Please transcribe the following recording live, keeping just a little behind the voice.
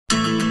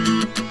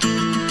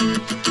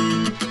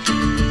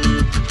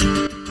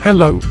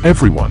Hello,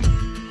 everyone.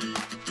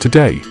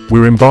 Today,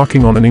 we're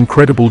embarking on an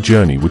incredible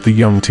journey with the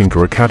Young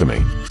Tinker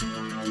Academy.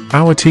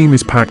 Our team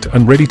is packed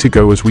and ready to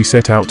go as we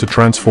set out to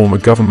transform a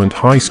government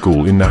high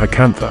school in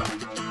Naharkantha.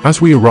 As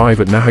we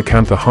arrive at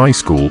Naharkantha High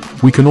School,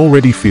 we can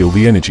already feel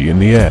the energy in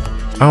the air.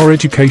 Our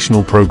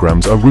educational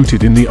programs are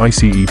rooted in the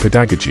ICE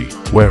pedagogy,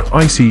 where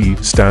ICE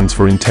stands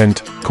for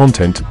Intent,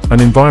 Content,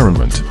 and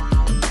Environment.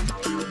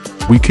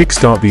 We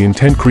kickstart the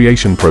intent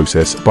creation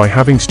process by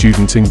having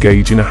students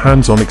engage in a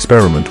hands-on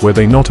experiment where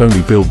they not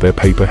only build their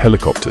paper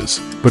helicopters,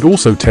 but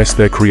also test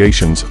their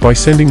creations by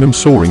sending them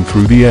soaring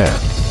through the air.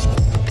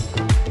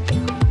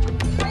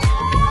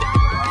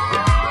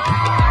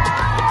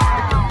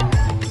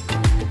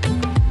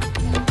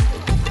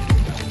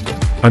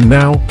 And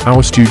now,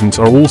 our students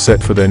are all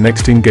set for their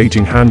next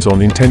engaging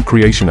hands-on intent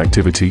creation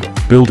activity,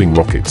 building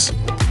rockets.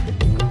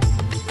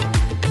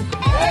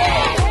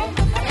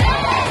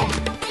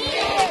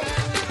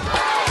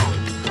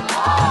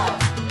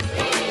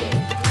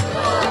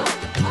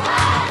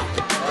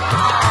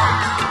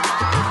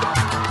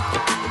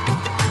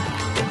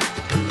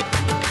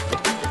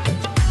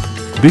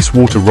 This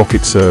water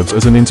rocket serves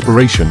as an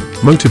inspiration,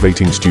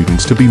 motivating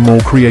students to be more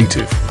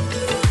creative.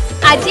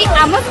 आजी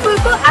आम school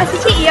को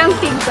आसी young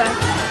tinker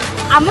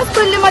आम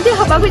school मध्ये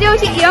हबाकु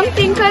जाउची young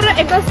tinker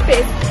एक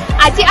space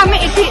आजी आमे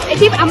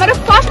एठी हमर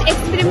फर्स्ट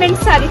एक्सपेरिमेंट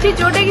सारी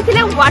जोटा कि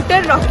थिला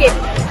वाटर रॉकेट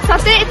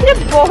सते एथिरे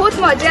बहुत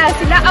मजा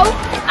आसिला आ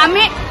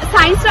आमे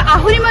साइंस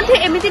आहुरी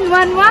मध्ये एमिति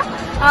नुवा नुवा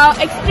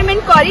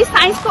एक्सपेरिमेंट करी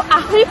साइंस को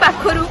आहुरी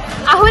पाखरु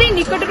आहुरी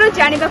निकटरो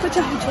जानिबाकु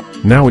चाहूछु.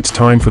 Now it's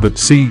time for the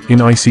C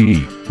in ICE,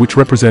 which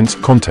represents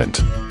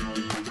content.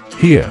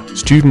 Here,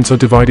 students are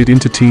divided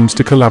into teams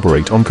to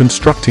collaborate on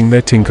constructing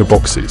their tinker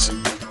boxes.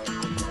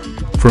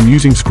 From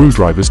using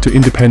screwdrivers to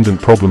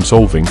independent problem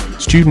solving,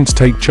 students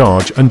take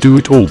charge and do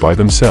it all by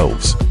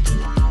themselves.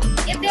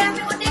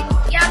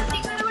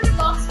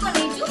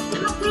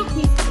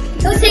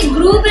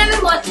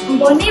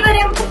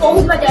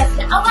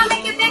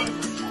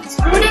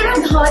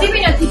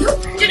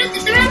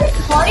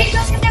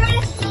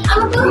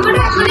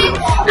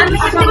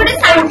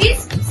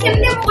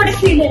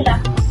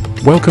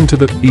 Welcome to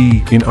the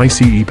E in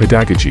ICE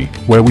pedagogy,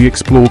 where we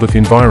explore the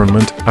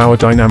environment, our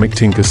dynamic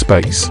tinker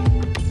space.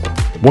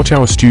 Watch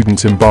our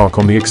students embark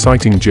on the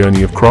exciting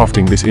journey of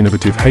crafting this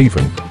innovative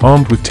haven,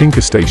 armed with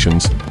tinker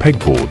stations,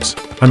 pegboards,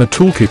 and a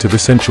toolkit of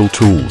essential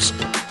tools.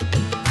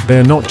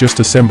 They're not just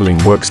assembling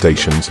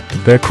workstations,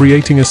 they're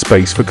creating a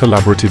space for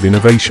collaborative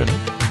innovation.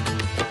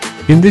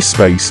 In this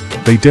space,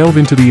 they delve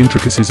into the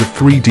intricacies of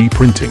 3D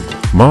printing,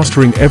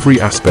 mastering every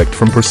aspect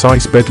from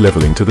precise bed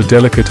leveling to the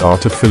delicate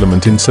art of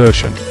filament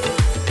insertion.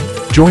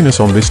 Join us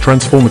on this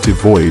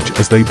transformative voyage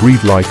as they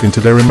breathe life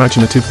into their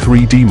imaginative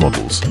 3D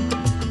models.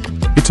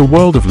 It's a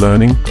world of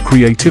learning,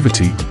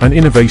 creativity, and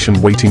innovation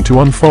waiting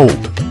to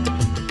unfold.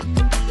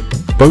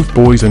 Both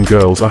boys and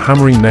girls are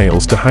hammering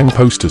nails to hang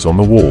posters on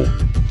the wall.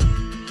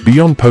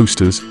 Beyond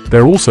posters,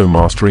 they're also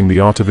mastering the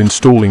art of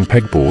installing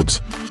pegboards.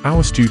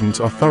 Our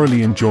students are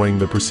thoroughly enjoying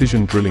the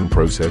precision drilling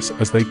process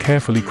as they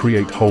carefully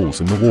create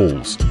holes in the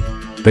walls.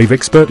 They've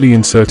expertly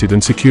inserted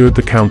and secured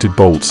the counted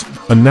bolts,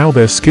 and now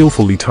they're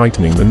skillfully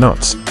tightening the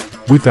nuts.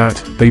 With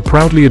that, they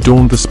proudly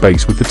adorned the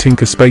space with the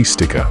Tinkerspace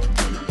sticker.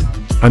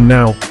 And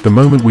now, the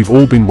moment we've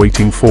all been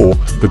waiting for,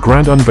 the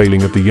grand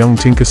unveiling of the Young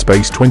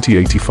Tinkerspace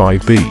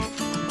 2085B.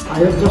 I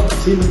have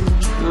just seen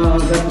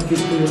that the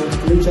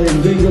students are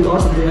enjoying a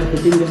lot. They are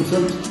hitting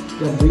themselves,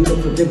 they are doing the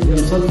project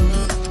themselves.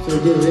 So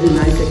it is a very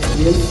nice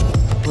experience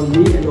for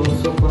me and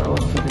also for our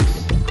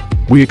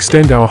students. We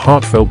extend our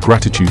heartfelt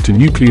gratitude to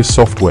Nucleus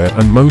Software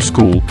and Mo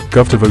School,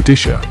 Govt of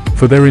Odisha,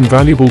 for their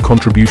invaluable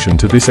contribution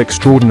to this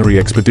extraordinary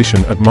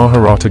expedition at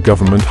Maharatha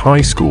Government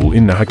High School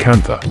in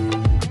Naharkantha.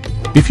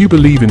 If you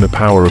believe in the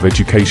power of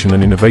education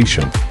and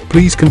innovation,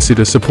 please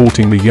consider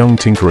supporting the Young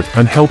Tinker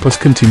and help us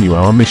continue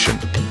our mission.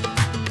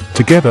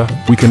 Together,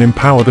 we can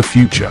empower the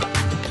future.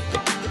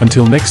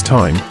 Until next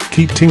time,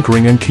 keep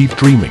tinkering and keep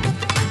dreaming.